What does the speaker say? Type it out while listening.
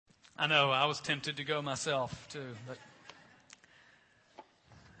I know, I was tempted to go myself too, but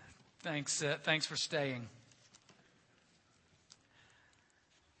thanks for staying.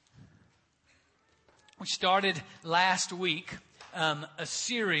 We started last week a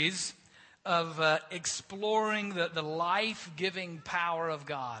series of exploring the life-giving power of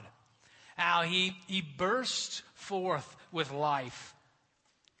God. How He bursts forth with life.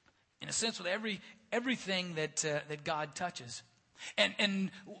 In a sense, with everything that God touches.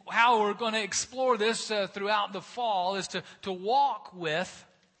 And how we're going to explore this throughout the fall is to walk with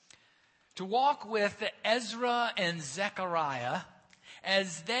Ezra and Zechariah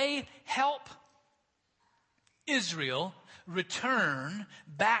as they help Israel return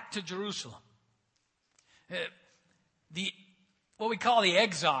back to Jerusalem. What we call the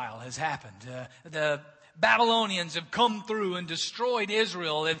exile has happened. The Babylonians have come through and destroyed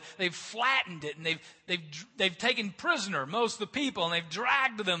Israel. They've flattened it, and they've taken prisoner most of the people, and they've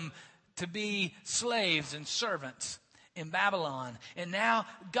dragged them to be slaves and servants in Babylon. And now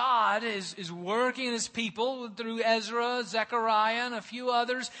God is working His people through Ezra, Zechariah, and a few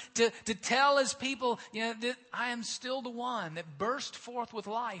others to tell His people, that I am still the one that burst forth with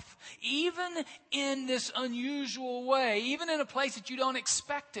life, even in this unusual way, even in a place that you don't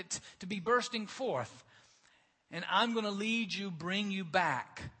expect it to be bursting forth. And I'm going to lead you, bring you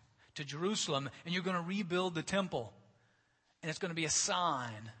back to Jerusalem, and you're going to rebuild the temple. And it's going to be a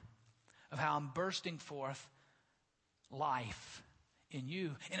sign of how I'm bursting forth life in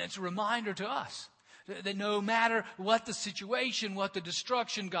you. And it's a reminder to us that no matter what the situation, what the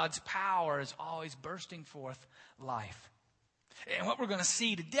destruction, God's power is always bursting forth life. And what we're going to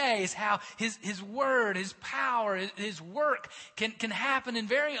see today is how His word, His power, His work can happen in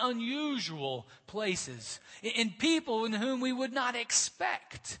very unusual places. In people in whom we would not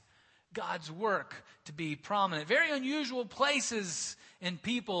expect God's work to be prominent. Very unusual places in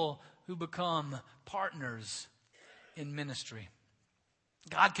people who become partners in ministry.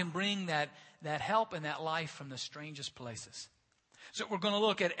 God can bring that help and that life from the strangest places. So we're going to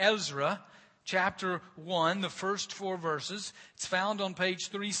look at Ezra chapter 1, the first 4 verses. It's found on page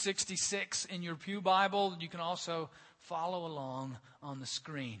 366 in your pew Bible. You can also follow along on the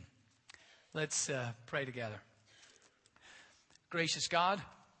screen. Let's pray together. Gracious God,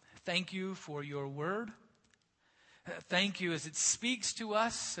 thank you for your word. Thank you as it speaks to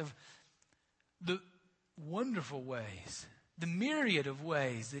us of the wonderful ways, the myriad of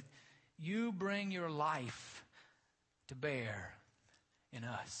ways that you bring your life to bear in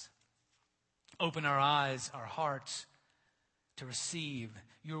us. Open our eyes, our hearts, to receive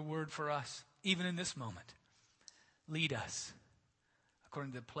your word for us, even in this moment. Lead us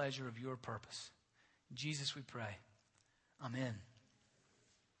according to the pleasure of your purpose. In Jesus we pray. Amen.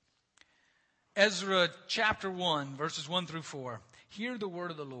 Ezra chapter 1, verses 1 through 4. Hear the word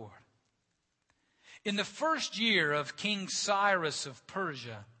of the Lord. In the first year of King Cyrus of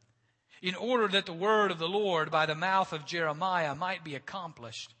Persia, in order that the word of the Lord by the mouth of Jeremiah might be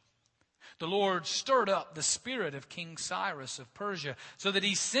accomplished, the Lord stirred up the spirit of King Cyrus of Persia, so that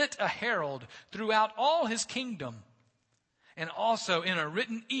he sent a herald throughout all his kingdom, and also in a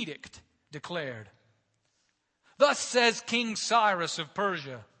written edict declared, Thus says King Cyrus of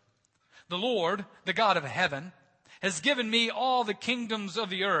Persia, the Lord, the God of heaven, has given me all the kingdoms of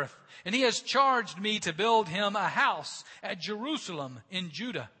the earth, and He has charged me to build Him a house at Jerusalem in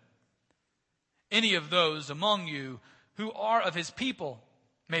Judah. Any of those among you who are of His people,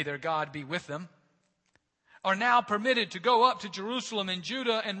 may their God be with them, are now permitted to go up to Jerusalem in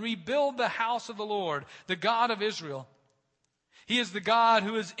Judah and rebuild the house of the Lord, the God of Israel. He is the God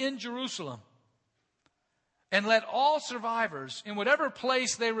who is in Jerusalem. And let all survivors, in whatever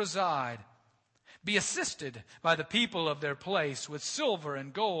place they reside, be assisted by the people of their place with silver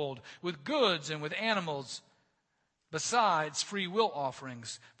and gold, with goods and with animals, besides free will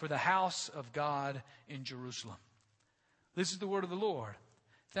offerings for the house of God in Jerusalem. This is the word of the Lord.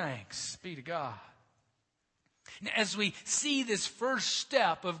 Thanks be to God. Now, as we see this first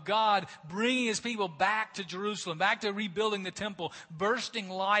step of God bringing His people back to Jerusalem, back to rebuilding the temple, bursting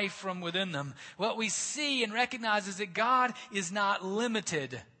life from within them, what we see and recognize is that God is not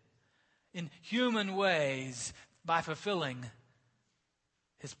limited in human ways by fulfilling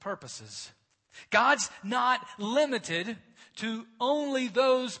His purposes. God's not limited to only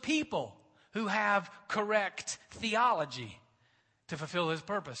those people who have correct theology to fulfill His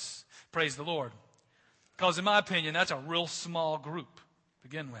purpose. Praise the Lord. Because in my opinion, that's a real small group to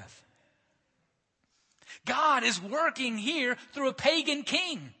begin with. God is working here through a pagan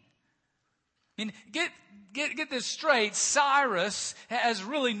king. I mean, get this straight. Cyrus has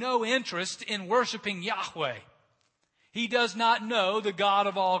really no interest in worshiping Yahweh. He does not know the God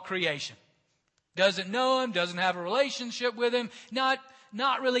of all creation. Doesn't know him, doesn't have a relationship with him, not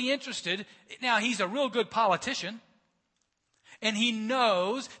really interested. Now, he's a real good politician. And he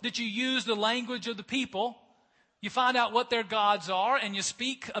knows that you use the language of the people. You find out what their gods are, and you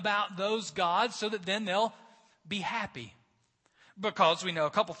speak about those gods so that then they'll be happy. Because we know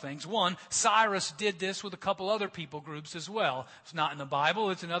a couple things. One, Cyrus did this with a couple other people groups as well. It's not in the Bible,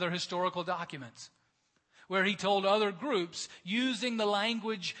 it's in other historical documents, where he told other groups using the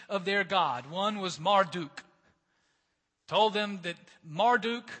language of their god. One was Marduk. Told them that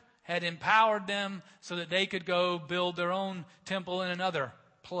Marduk had empowered them so that they could go build their own temple in another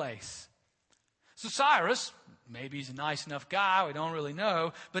place. So Cyrus, maybe he's a nice enough guy, we don't really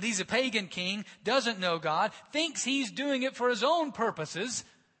know, but he's a pagan king, doesn't know God, thinks he's doing it for his own purposes,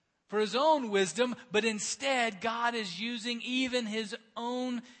 for his own wisdom, but instead God is using even his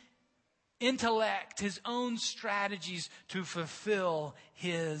own intellect, his own strategies to fulfill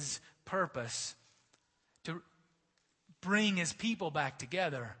his purpose, to bring his people back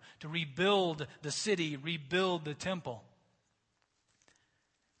together, to rebuild the city, rebuild the temple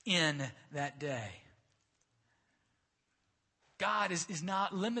in that day. God is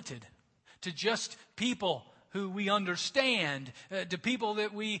not limited to just people who we understand, to people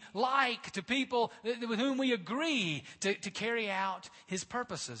that we like, to people with whom we agree to carry out his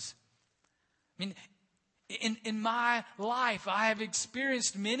purposes. I mean, in my life, I have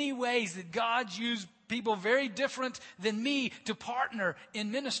experienced many ways that God's used people very different than me to partner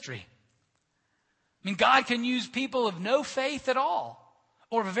in ministry. I mean, God can use people of no faith at all,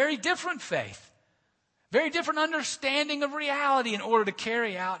 or of a very different faith, very different understanding of reality in order to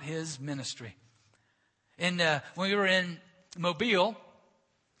carry out his ministry. And when we were in Mobile,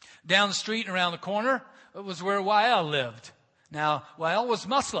 down the street and around the corner, it was where Wael lived. Now, Wael was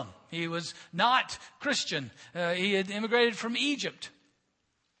Muslim. He was not Christian. He had immigrated from Egypt.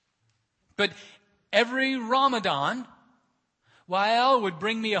 But every Ramadan, Wael would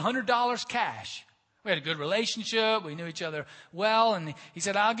bring me $100 cash. We had a good relationship. We knew each other well. And he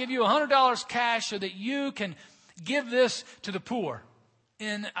said, I'll give you $100 cash so that you can give this to the poor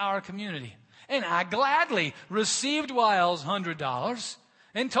in our community. And I gladly received Wael's $100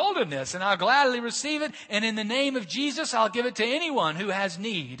 and told him this. And I'll gladly receive it. And in the name of Jesus, I'll give it to anyone who has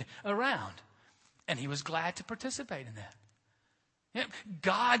need around. And he was glad to participate in that. Yeah,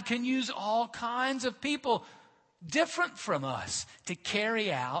 God can use all kinds of people different from us to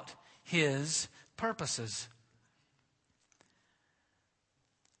carry out his purposes.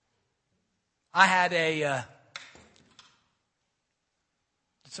 I had did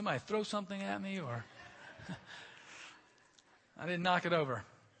somebody throw something at me, or I didn't knock it over.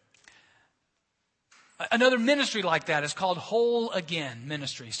 Another ministry like that is called Whole Again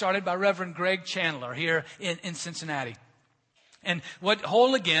Ministry, started by Reverend Greg Chandler here in Cincinnati. And what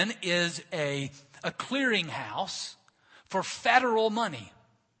Whole Again is a clearinghouse for federal money.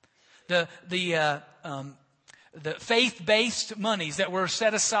 The faith-based monies that were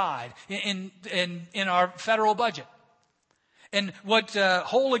set aside in our federal budget. And what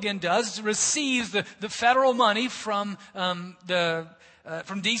Whole Again does is receives the federal money from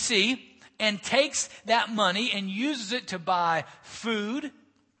D.C. and takes that money and uses it to buy food,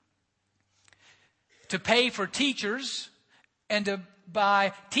 to pay for teachers, and to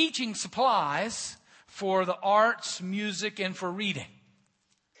buy teaching supplies for the arts, music, and for reading.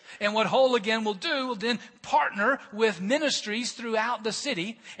 And what Whole Again will do will then partner with ministries throughout the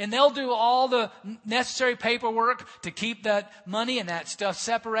city, and they'll do all the necessary paperwork to keep that money and that stuff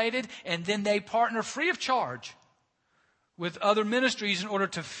separated, and then they partner free of charge with other ministries in order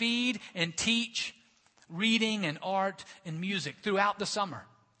to feed and teach reading and art and music throughout the summer.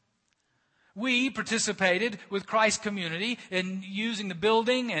 We participated with Christ Community in using the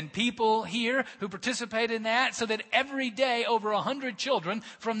building and people here who participated in that, so that every day over 100 children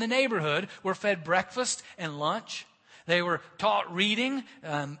from the neighborhood were fed breakfast and lunch. They were taught reading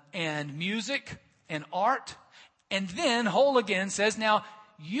and music and art. And then Whole Again says, now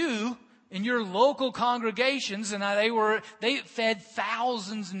you in your local congregations, and they fed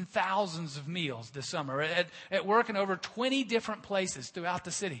thousands and thousands of meals this summer at work in over 20 different places throughout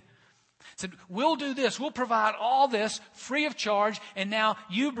the city. Said, we'll do this. We'll provide all this free of charge. And now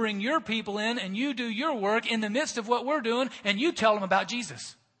you bring your people in and you do your work in the midst of what we're doing, and you tell them about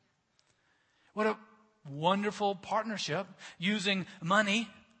Jesus. What a wonderful partnership, using money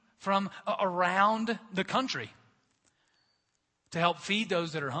from around the country to help feed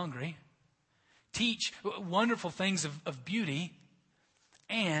those that are hungry, teach wonderful things of beauty,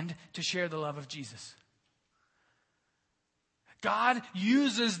 and to share the love of Jesus. God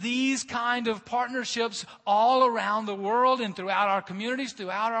uses these kind of partnerships all around the world and throughout our communities,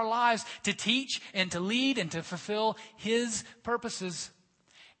 throughout our lives, to teach and to lead and to fulfill His purposes,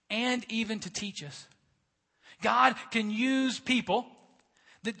 and even to teach us. God can use people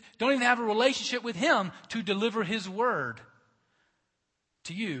that don't even have a relationship with Him to deliver His word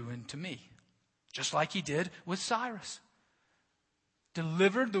to you and to me, just like He did with Cyrus.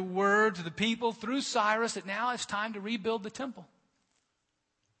 Delivered the word to the people through Cyrus that now it's time to rebuild the temple.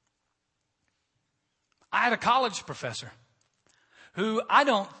 I had a college professor who I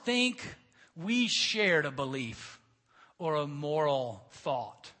don't think we shared a belief or a moral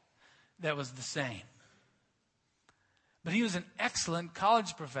thought that was the same. But he was an excellent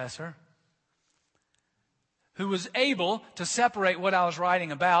college professor who was able to separate what I was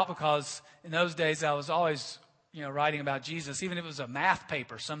writing about, because in those days I was always writing about Jesus, even if it was a math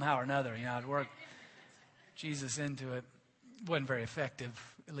paper somehow or another. I'd work Jesus into it. It wasn't very effective,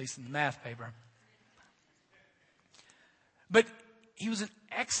 at least in the math paper. But he was an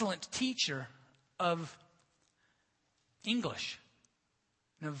excellent teacher of English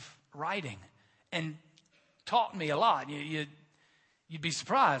and of writing, and taught me a lot. You'd be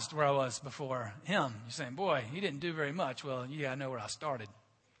surprised where I was before him. You're saying, boy, he didn't do very much. Well, I know where I started.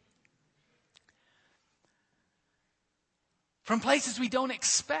 From places we don't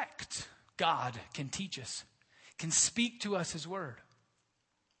expect, God can teach us, can speak to us His word.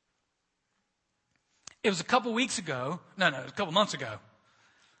 It was a couple months ago,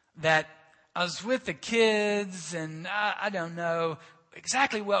 that I was with the kids, and I don't know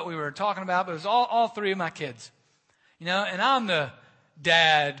exactly what we were talking about, but it was all three of my kids. And I'm the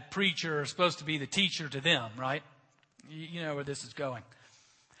dad, preacher, supposed to be the teacher to them, right? You know where this is going.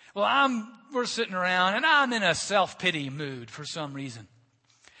 Well, we're sitting around, and I'm in a self-pity mood for some reason.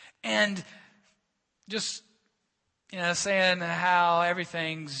 And just, saying how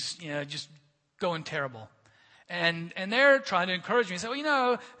everything's, just going terrible. And they're trying to encourage me. Say,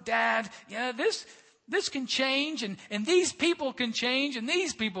 well, Dad, this can change, and these people can change, and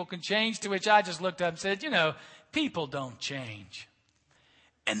these people can change. To which I just looked up and said, people don't change.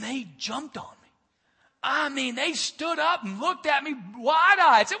 And they jumped on me. They stood up and looked at me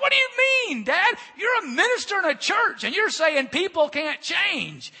wide-eyed. Said, what do you mean, Dad? You're a minister in a church, and you're saying people can't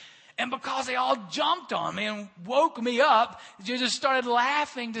change. And because they all jumped on me and woke me up, they just started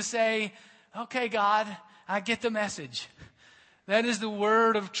laughing to say, okay, God, I get the message. That is the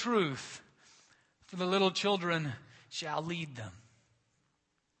word of truth. For the little children shall lead them.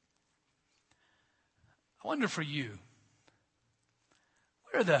 I wonder for you,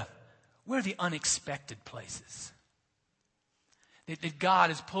 where are the unexpected places that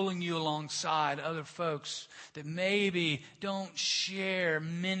God is pulling you alongside other folks that maybe don't share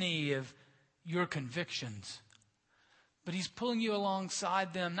many of your convictions, but He's pulling you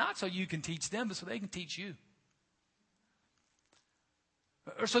alongside them, not so you can teach them, but so they can teach you,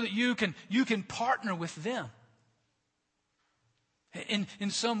 or so that you can partner with them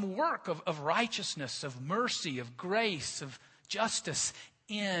in some work of righteousness, of mercy, of grace, of justice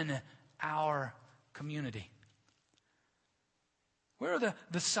in our community. Where are the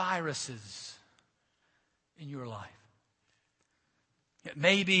Cyruses in your life?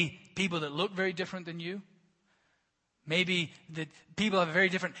 Maybe people that look very different than you. Maybe that people have a very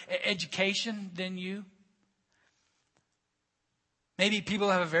different education than you. Maybe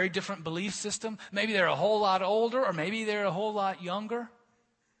people have a very different belief system. Maybe they're a whole lot older, or maybe they're a whole lot younger.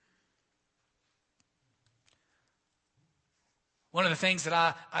 One of the things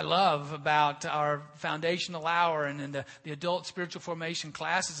that I love about our foundational hour and in the adult spiritual formation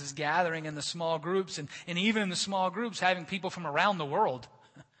classes is gathering in the small groups, and even in the small groups having people from around the world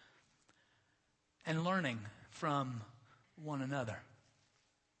and learning from one another.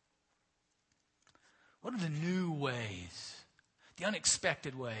 What are the new ways, the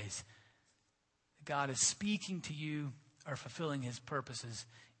unexpected ways that God is speaking to you or fulfilling His purposes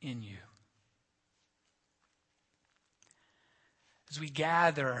in you? As we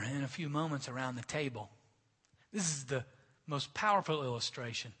gather in a few moments around the table, this is the most powerful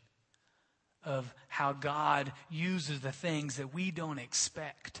illustration of how God uses the things that we don't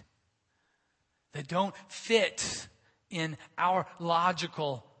expect, that don't fit in our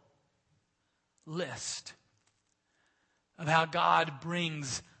logical list, of how God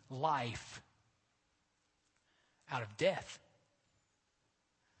brings life out of death.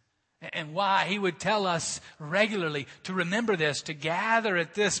 And why He would tell us regularly to remember this, to gather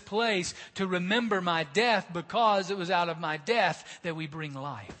at this place, to remember my death, because it was out of my death that we bring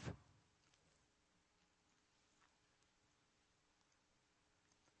life.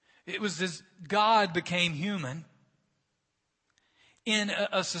 It was as God became human in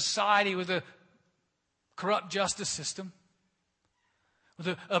a society with a corrupt justice system,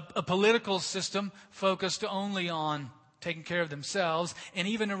 with a political system focused only on taking care of themselves, and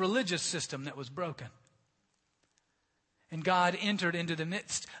even a religious system that was broken. And God entered into the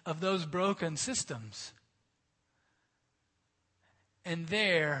midst of those broken systems, and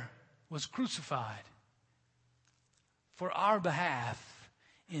there was crucified for our behalf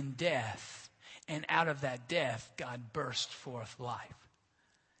in death. And out of that death, God burst forth life.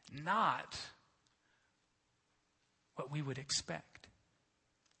 Not what we would expect.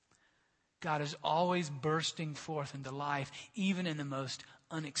 God is always bursting forth into life, even in the most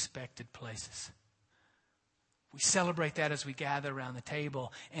unexpected places. We celebrate that as we gather around the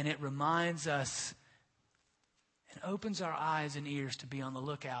table, and it reminds us and opens our eyes and ears to be on the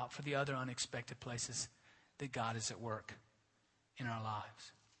lookout for the other unexpected places that God is at work in our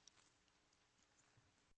lives.